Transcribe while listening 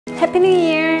Happy New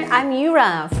Year! I'm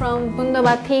Yura from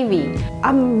분더바Tv.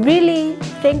 I'm really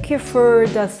thank you for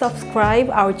the subscribe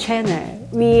our channel.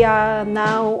 We are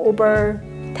now over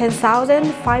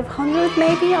 10,500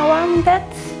 maybe around that.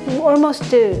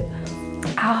 Almost.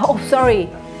 Oh, sorry.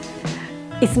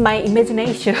 It's my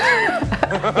imagination.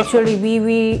 Actually,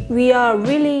 we are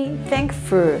really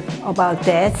thankful about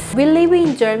that. We live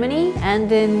in Germany, and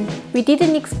then we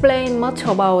didn't explain much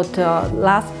about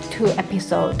last two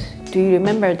episodes. Do you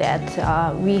remember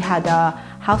that? We had a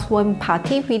housewarming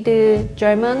party with the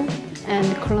German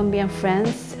and Colombian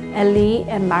friends, Ellie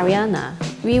and Mariana.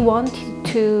 We wanted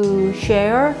to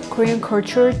share Korean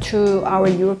culture to our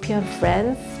European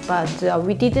friends, but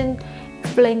we didn't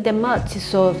explain them much,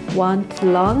 so want to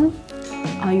learn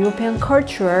European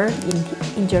culture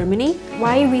in Germany.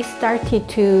 Why we started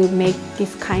to make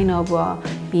this kind of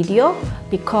video?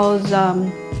 Because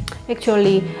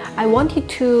actually I wanted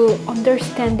to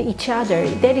understand each other.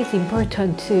 That is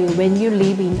important too when you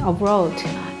live in abroad.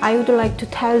 I would like to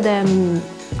tell them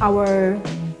our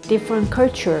different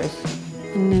cultures,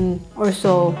 and then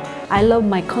also I love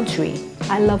my country.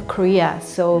 I love Korea,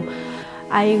 so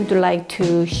I would like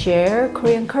to share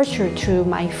Korean culture to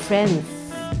my friends.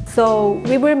 So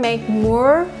we will make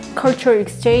more cultural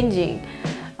exchanging,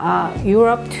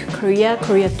 Europe to Korea,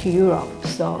 Korea to Europe.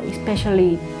 So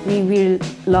especially we will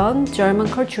learn German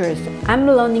cultures. I'm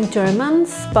learning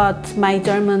Germans, but my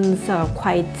Germans are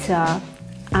quite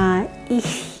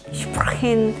ich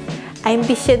spreche ein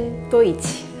bisschen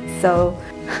Deutsch. So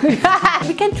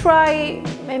we can try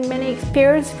many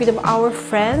experiences with our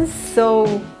friends.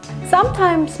 So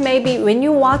sometimes maybe when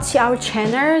you watch our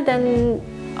channel, then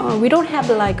we don't have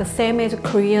like the same as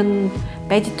Korean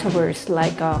vegetables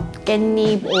like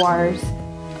깻잎 or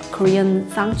Korean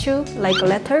sangchu, like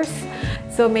lettuce.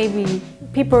 So maybe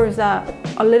people are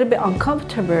a little bit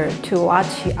uncomfortable to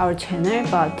watch our channel,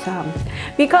 but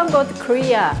we can go to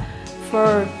Korea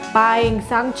for buying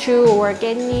sangchu or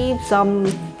깻잎,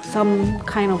 some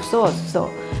kind of sauce. So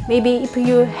maybe if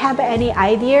you have any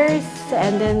ideas,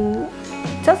 and then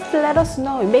just let us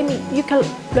know. Maybe you can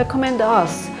recommend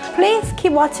us. Please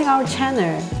keep watching our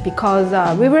channel, because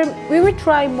we will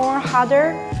try more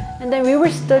harder, and then we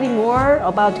will study more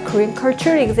about Korean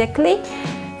culture exactly.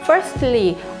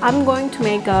 Firstly, I'm going to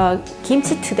make a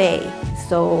kimchi today.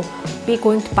 So we're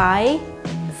going to buy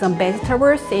some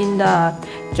vegetables in the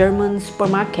German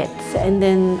supermarkets, and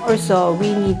then also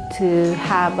we need to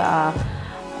have a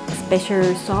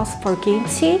special sauce for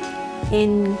kimchi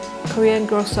in Korean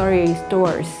grocery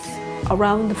stores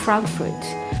around Frankfurt.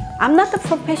 I'm not a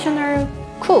professional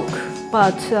cook,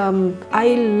 but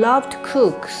I love to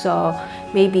cook, so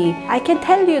maybe I can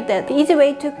tell you that the easy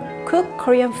way to cook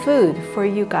Korean food for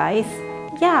you guys.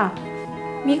 Yeah,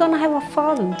 we're gonna have a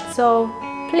fun, so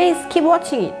please keep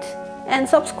watching it and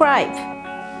subscribe.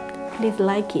 Please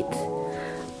like it.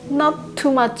 Not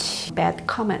too much bad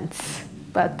comments,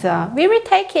 but we will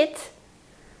take it.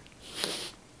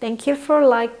 Thank you for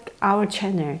like our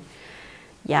channel.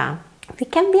 Yeah, we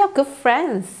can be a good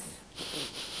friends,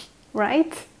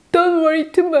 right? Don't worry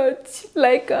too much,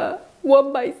 like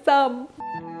one by some.